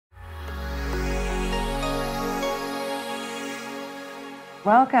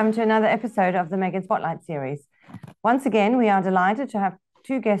Welcome to another episode of the MEGIN Spotlight series. Once again, we are delighted to have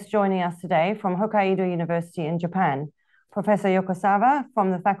two guests joining us today from Hokkaido University in Japan, Professor Yokosawa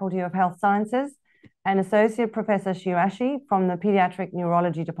from the Faculty of Health Sciences and Associate Professor Shiraishi from the Paediatric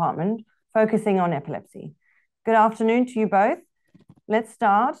Neurology Department, focusing on epilepsy. Good afternoon to you both. Let's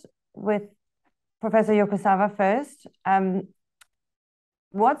start with Professor Yokosawa first.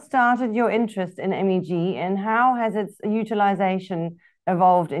 What started your interest in MEG and how has its utilization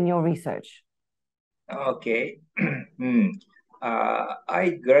evolved in your research? Okay. I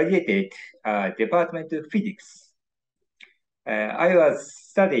graduated Department of Physics. I was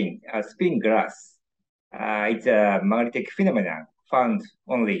studying spin glass. It's a magnetic phenomenon found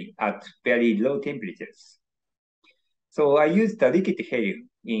only at very low temperatures. So I used the liquid helium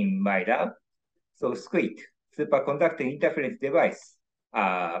in my lab. So SQUID, superconducting interference device,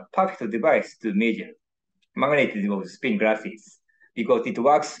 perfect device to measure magnetism of spin glasses because it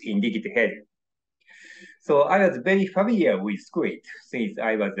works in liquid helium. So I was very familiar with SQUID since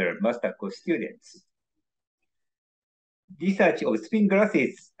I was a master course student. Research of spin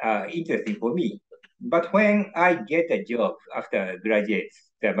glasses are interesting for me, but when I get a job after graduate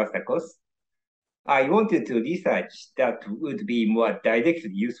the master course, I wanted to research that would be more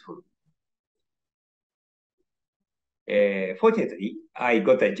directly useful. Fortunately, I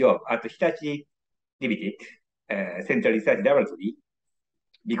got a job at Hitachi Limited Central Research Laboratory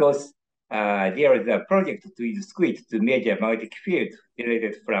because there is a project to use SQUID to measure magnetic field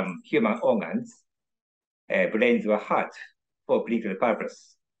generated from human organs, brains or heart, for clinical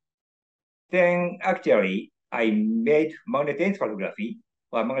purpose. Then actually, I made magnetoencephalography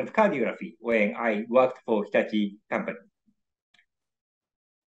or magnetocardiography when I worked for Hitachi company.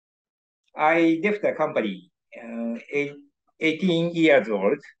 I left the company 18 years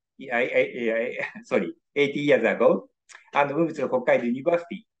old, 18 years ago, and moved to Hokkaido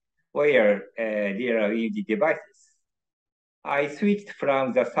University, where there are MEG devices. I switched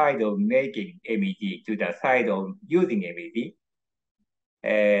from the side of making MEG to the side of using MEG.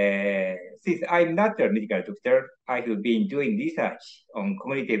 Since I'm not a medical doctor, I have been doing research on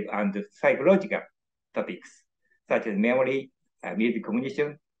cognitive and psychological topics, such as memory, music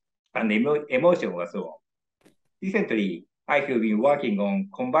cognition, and emotion or so on. Recently, I have been working on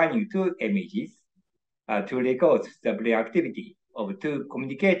combining two images to record the brain activity of two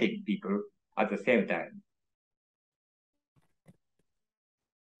communicating people at the same time.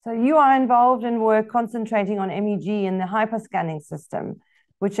 So you are involved in work concentrating on MEG in the hyperscanning system,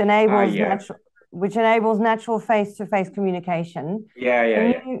 which enables natural face-to-face communication.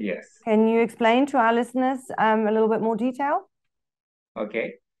 Yes. Can you explain to our listeners a little bit more detail?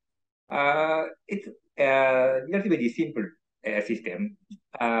 Okay. It's a relatively simple system.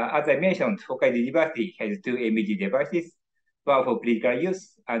 As I mentioned, Hokkaido University has two MEG devices, one for clinical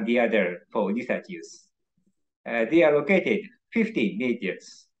use and the other for research use. They are located 50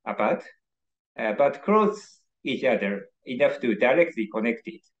 meters apart, but close each other enough to directly connect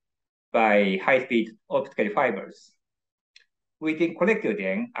it by high-speed optical fibers. We then connected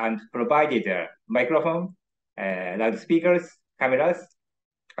them and provided a microphone, loudspeakers, cameras,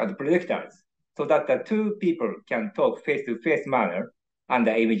 and projectors so that the two people can talk face-to-face manner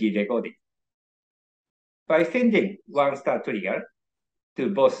under MEG recording. By sending one star trigger to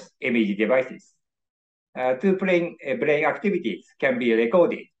both MEG devices, two brain activities can be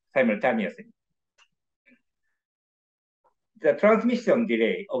recorded simultaneously. The transmission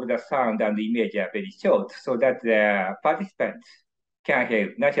delay of the sound and image are very short so that the participants can have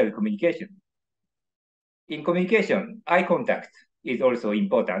natural communication. In communication, eye contact is also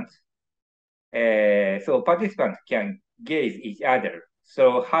important. So participants can gaze each other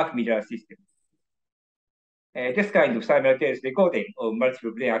through half-mirror system. This kind of simultaneous recording of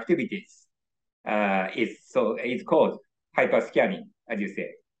multiple brain activities is called hyperscanning, as you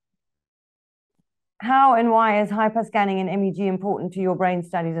say. How and why is hyperscanning and MEG important to your brain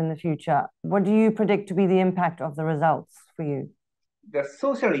studies in the future? What do you predict to be the impact of the results for you? The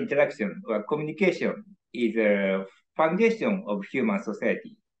social interaction or communication is a foundation of human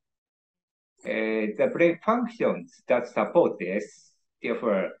society. The brain functions that support this,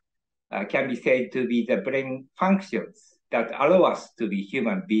 therefore, can be said to be the brain functions that allow us to be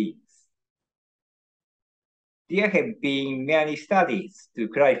human beings. There have been many studies to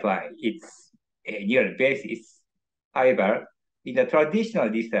clarify its neural basis. However, in the traditional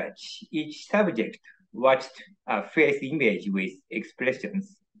research, each subject watched a face image with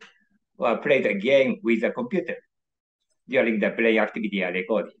expressions or played a game with a computer during the brain activity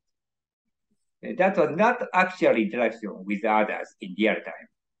recording. That was not actual interaction with others in real time.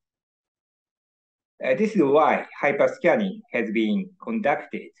 This is why hyperscanning has been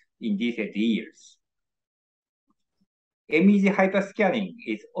conducted in recent years. MEG hyperscanning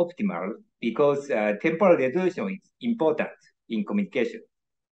is optimal because temporal resolution is important in communication.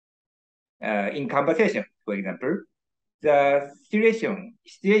 In conversation, for example, the situation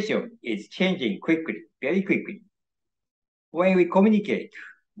is changing quickly, very quickly. When we communicate,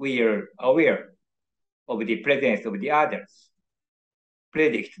 we are aware of the presence of the others,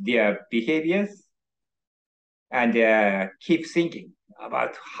 predict their behaviors, and keep thinking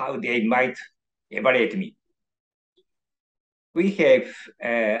about how they might evaluate me. We have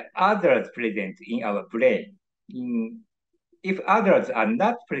others present in our brain. If others are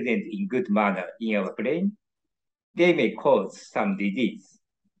not present in good manner in our brain, they may cause some disease.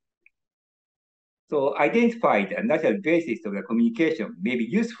 So identify the natural basis of the communication may be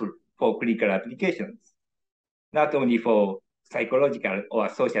useful for clinical applications, not only for psychological or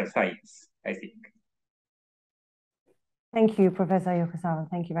social science, I think. Thank you, Professor Yokosawa.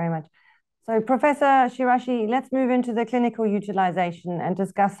 Thank you very much. So, Professor Shiraishi, let's move into the clinical utilization and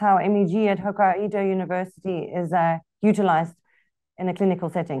discuss how MEG at Hokkaido University is utilized in a clinical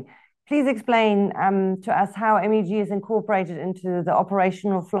setting. Please explain to us how MEG is incorporated into the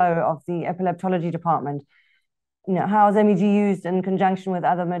operational flow of the epileptology department. You know, how is MEG used in conjunction with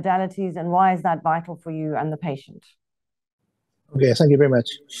other modalities, and why is that vital for you and the patient? Okay, thank you very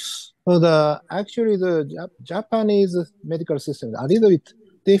much. So actually the Japanese medical system is a little bit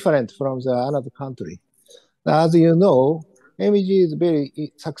different from the another country. As you know, MEG is very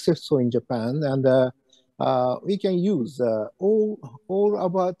successful in Japan, and we can use all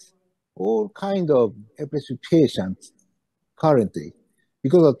kind of epilepsy patients currently,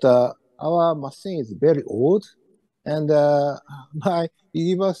 because of our machine is very old, and my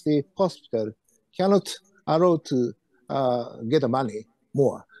university hospital cannot allow to get the money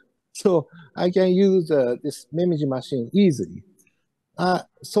more. So I can use this MEG machine easily.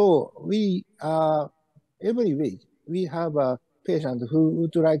 So we every week we have a patient who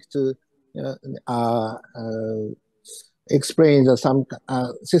would like to explain some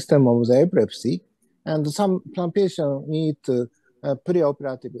system of the epilepsy, and some patients need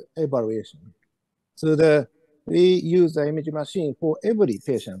preoperative evaluation. So we use the image machine for every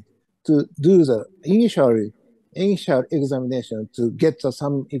patient to do the initial examination to get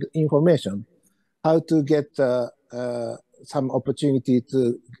some information, how to get some opportunity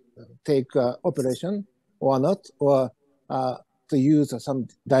to take operation or not, or to use some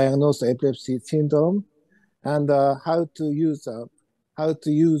diagnosed epilepsy syndrome, and how to use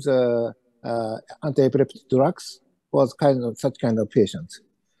anti-epileptic drugs for such kind of patients.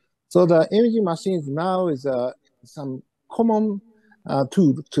 So the imaging machines now is some common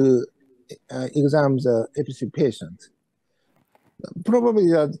tool to examine the epilepsy patient.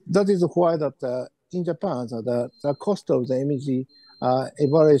 Probably that is why that in Japan the cost of the imaging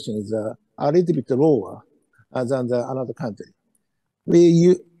evaluation is a little bit lower than the another country.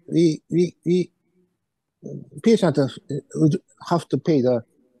 Patients would have to pay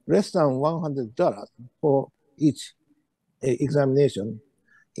less than $100 for each examination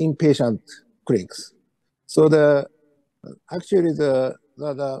in patient clinics. So actually the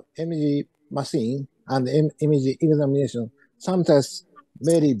MEG machine and MEG examination sometimes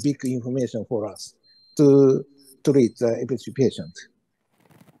very big information for us to treat the epilepsy patient.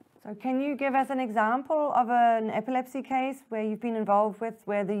 So can you give us an example of an epilepsy case where you've been involved with,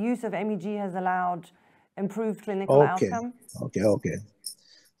 where the use of MEG has allowed improved clinical outcome? Okay.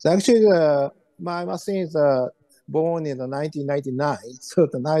 So actually my machine is born in 1999, so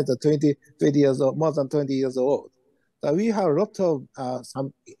now it's 20 years old, more than 20 years old. So we have a lot of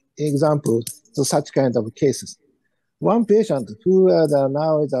some examples to such kind of cases. One patient who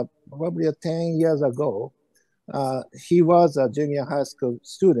now is probably 10 years ago, he was a junior high school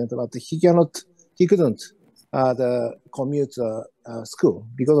student, but he couldn't commute school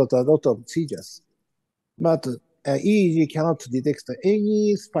because of a lot of seizures. But EEG cannot detect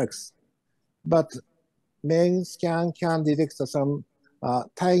any spikes, but MEGIN scan can detect some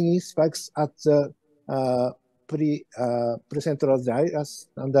tiny spikes at the precentral gyrus,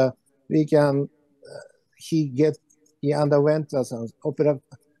 and he underwent some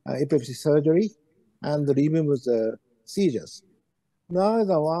epilepsy surgery and removed the seizures. Now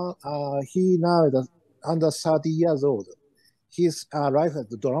he now is under 30 years old. His life has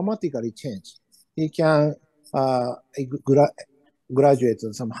dramatically changed. He can graduate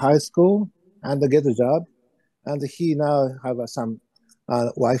some high school and get a job, and he now have some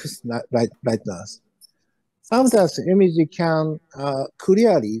wife right now. Sometimes MEG can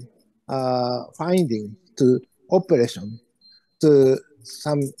finding to operation to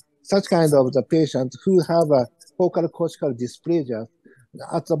some such kind of the patient who have a focal cortical dysplasia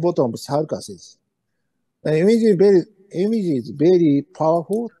at the bottom of sulcuses. The image is very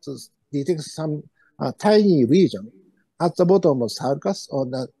powerful to detect some tiny region at the bottom of sulcus or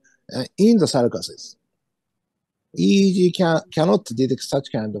in the sulcuses. EEG cannot detect such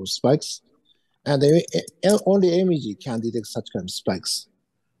kind of spikes, and only MEG can detect such kind of spikes.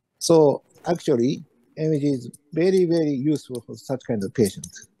 So actually, MEG is very, very useful for such kind of patient.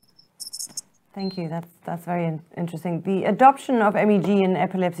 Thank you. That's very interesting. The adoption of MEG in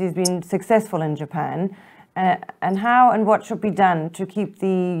epilepsy has been successful in Japan. And how and what should be done to keep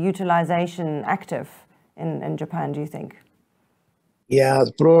the utilization active in Japan, do you think? Yeah,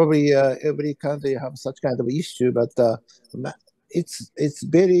 probably every country have such kind of issue, but it's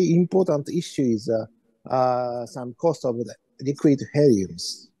very important issue is some cost of the liquid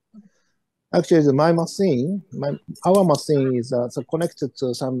heliums. Actually, our machine is connected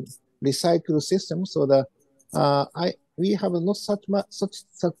to some recycle system, so that we have not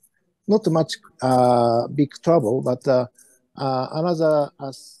not much big trouble, but another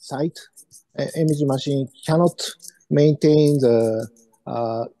site, image machine cannot maintain the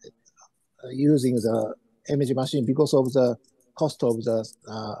using the image machine because of the cost of the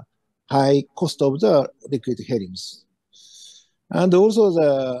high cost of the liquid heliums, and also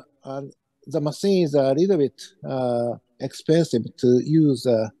the machine is a little bit expensive to use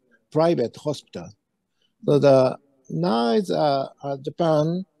a private hospital. So now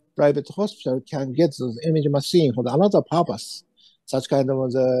Japan private hospital can get the image machine for another purpose, such kind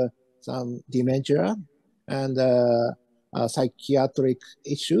of some dementia and psychiatric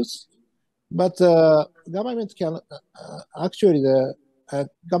issues. But government can actually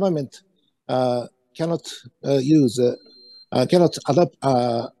government cannot use cannot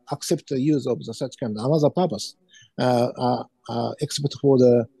accept the use of such kind of another purpose, except for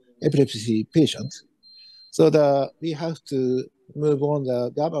the epilepsy patient. So we have to move on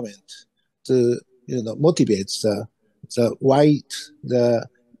the government to motivate the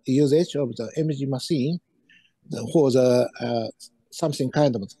usage of the imaging machine for the something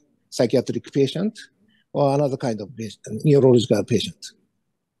kind of psychiatric patient or another kind of neurological patient.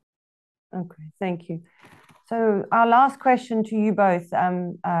 Okay, thank you. So our last question to you both,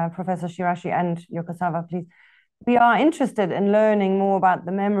 Professor Shiraishi and Yokosawa, please. We are interested in learning more about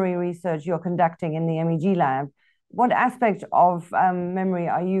the memory research you're conducting in the MEG lab. What aspect of memory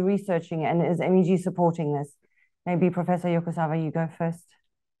are you researching, and is MEG supporting this? Maybe Professor Yokosawa, you go first.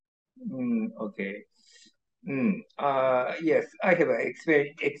 Okay. Yes, I have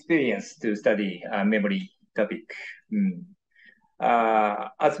experience to study memory topic.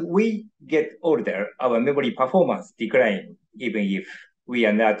 As we get older, our memory performance decline, even if we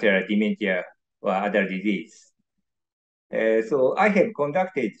are not dementia or other disease. So I have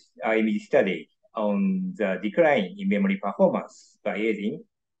conducted an image study on the decline in memory performance by aging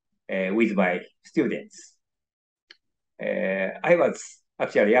with my students. I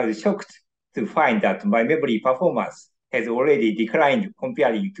was shocked to find that my memory performance has already declined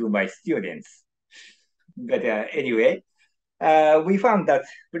comparing to my students. But anyway, we found that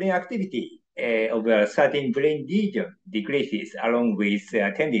brain activity of a certain brain region decreases along with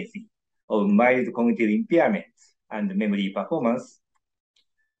a tendency of mild cognitive impairments and memory performance,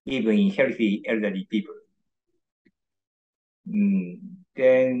 even in healthy elderly people.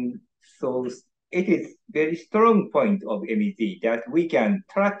 So it is very strong point of MEG that we can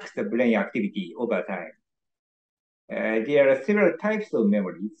track the brain activity over time. There are several types of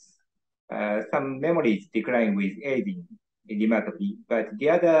memories. Some memories decline with aging remarkably, but the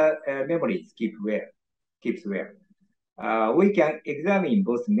other memories keeps well. We can examine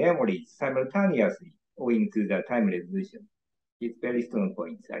both memories simultaneously owing to the time resolution. It's very strong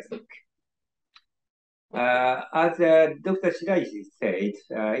point, I think. As Dr. Shiraishi said,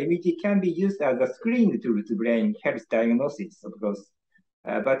 MEG can be used as a screening tool to brain health diagnosis, of course.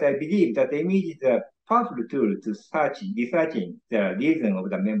 But I believe that MEG is a powerful tool to researching the reason of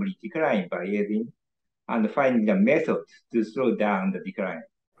the memory decline by aging and finding a method to slow down the decline.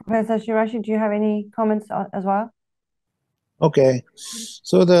 Professor Shiraishi, do you have any comments as well? Okay,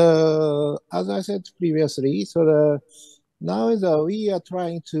 so as I said previously, now we are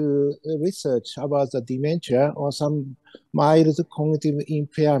trying to research about the dementia or some mild cognitive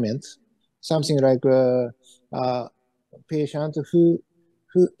impairment, something like a patient who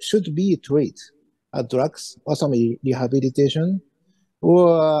should be treated drugs or some rehabilitation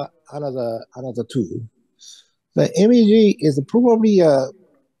or another tool. The MEG is probably a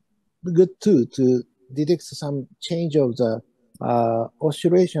good tool to detect some change of the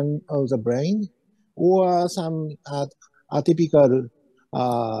oscillation of the brain or some atypical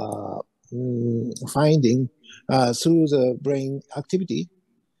finding through the brain activity.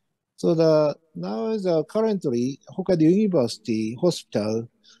 So now currently Hokkaido University Hospital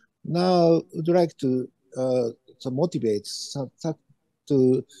now would like to motivate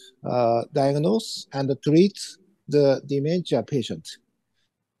to diagnose and treat the dementia patient.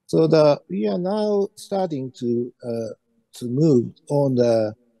 So we are now starting to move on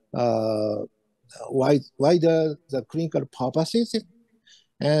the wider the clinical purposes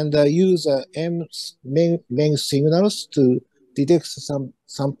and use MEGIN signals to detect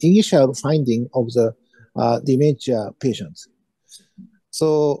some initial finding of the dementia patients.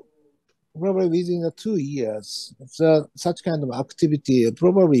 So probably within 2 years, such kind of activity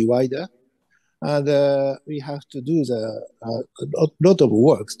probably wider, and we have to do a lot of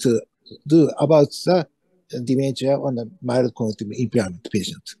work to do about the dementia on the mild cognitive impairment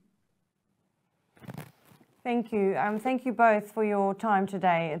patient. Thank you. Thank you both for your time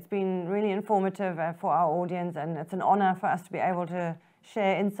today. It's been really informative for our audience, and it's an honor for us to be able to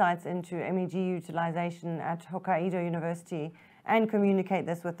share insights into MEG utilization at Hokkaido University and communicate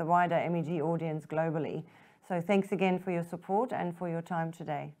this with the wider MEG audience globally. So thanks again for your support and for your time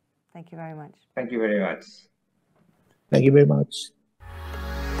today. Thank you very much. Thank you very much. Thank you very much.